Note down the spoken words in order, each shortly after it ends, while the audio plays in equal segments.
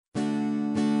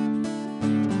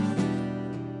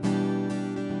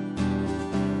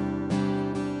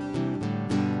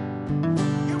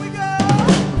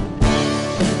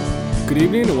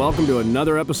Good evening and welcome to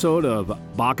another episode of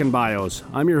Bakken Bios.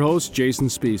 I'm your host, Jason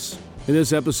Spees. In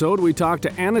this episode, we talk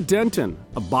to Anna Denton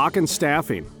of Bakken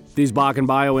Staffing. These Bakken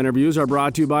Bio interviews are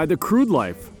brought to you by The Crude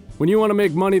Life. When you want to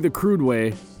make money the crude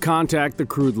way, contact The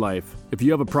Crude Life. If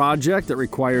you have a project that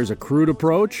requires a crude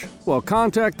approach, well,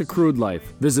 contact The Crude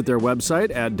Life. Visit their website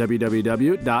at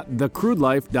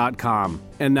www.thecrudelife.com.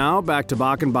 And now, back to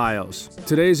Bakken Bios.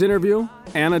 Today's interview,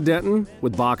 Anna Denton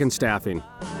with Bakken Staffing.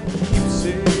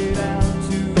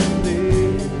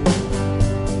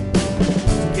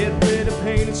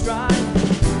 You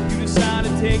decide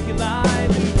to take your life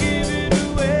and give it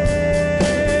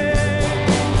away.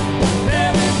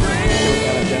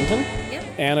 Anna Denton? Yep.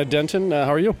 Anna Denton,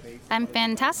 how are you? I'm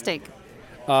fantastic.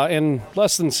 In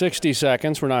less than 60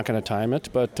 seconds, we're not going to time it,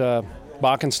 but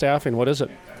Bakken Staffing, what is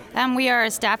it? We are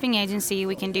a staffing agency.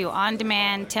 We can do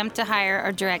on-demand, temp to hire,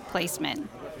 or direct placement.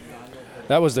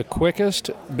 That was the quickest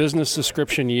business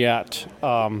description yet.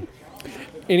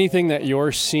 Anything that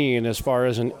you're seeing as far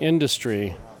as an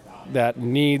industry that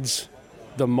needs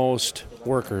the most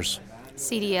workers?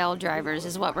 CDL drivers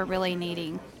is what we're really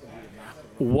needing.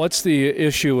 What's the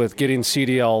issue with getting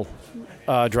CDL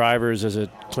drivers? Is it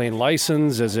clean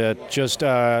license? Is it just,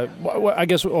 I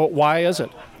guess, why is it?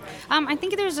 I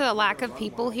think there's a lack of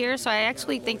people here, so I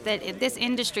actually think that in this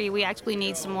industry, we actually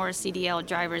need some more CDL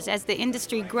drivers. As the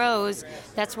industry grows,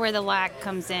 that's where the lack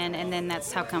comes in, and then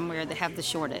that's how come we have the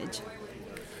shortage.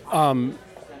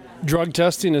 Drug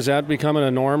testing, is that becoming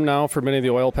a norm now for many of the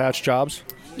oil patch jobs?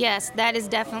 Yes, that is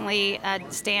definitely a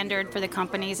standard for the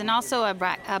companies, and also a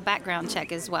background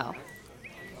check as well.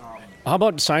 How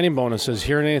about signing bonuses?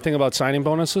 Hearing anything about signing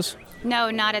bonuses?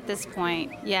 No, not at this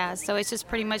point. Yeah, so it's just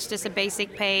pretty much just a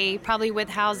basic pay. Probably with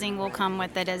housing will come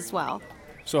with it as well.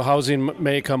 So housing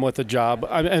may come with a job.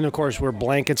 And, of course, we're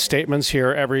blanket statements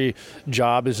here. Every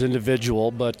job is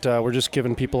individual, but we're just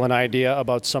giving people an idea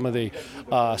about some of the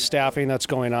staffing that's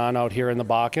going on out here in the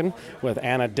Bakken with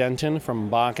Anna Denton from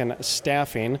Bakken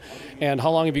Staffing. And how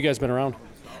long have you guys been around?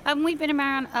 We've been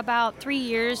around about 3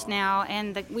 years now,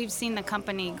 and we've seen the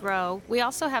company grow. We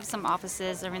also have some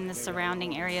offices in the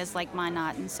surrounding areas like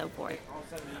Minot and so forth.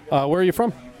 Where are you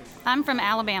from? I'm from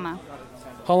Alabama.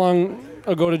 How long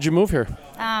ago did you move here?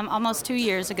 Almost 2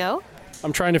 years ago.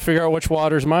 I'm trying to figure out which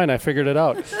water's mine. I figured it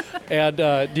out. And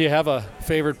do you have a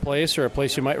favorite place or a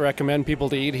place you might recommend people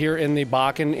to eat here in the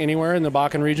Bakken, anywhere in the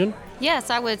Bakken region? Yes,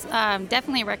 I would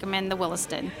definitely recommend the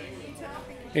Williston.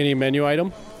 Any menu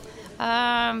item?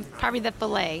 Probably the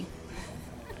filet.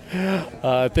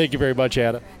 Thank you very much,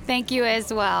 Anna. Thank you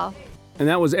as well. And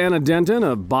that was Anna Denton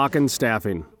of Bakken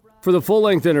Staffing. For the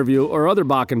full-length interview or other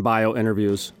Bakken Bio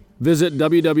interviews, visit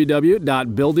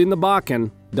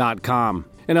www.buildingthebakken.com.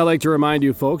 And I'd like to remind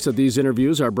you folks that these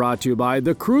interviews are brought to you by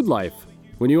The Crude Life.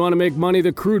 When you want to make money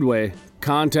the crude way,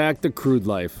 contact The Crude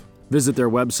Life. Visit their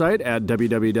website at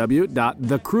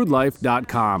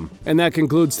www.thecrudelife.com. And that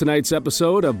concludes tonight's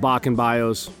episode of Bakken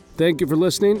Bios. Thank you for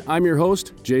listening. I'm your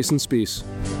host, Jason Spees.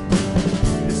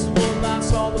 This is what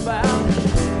life's all about.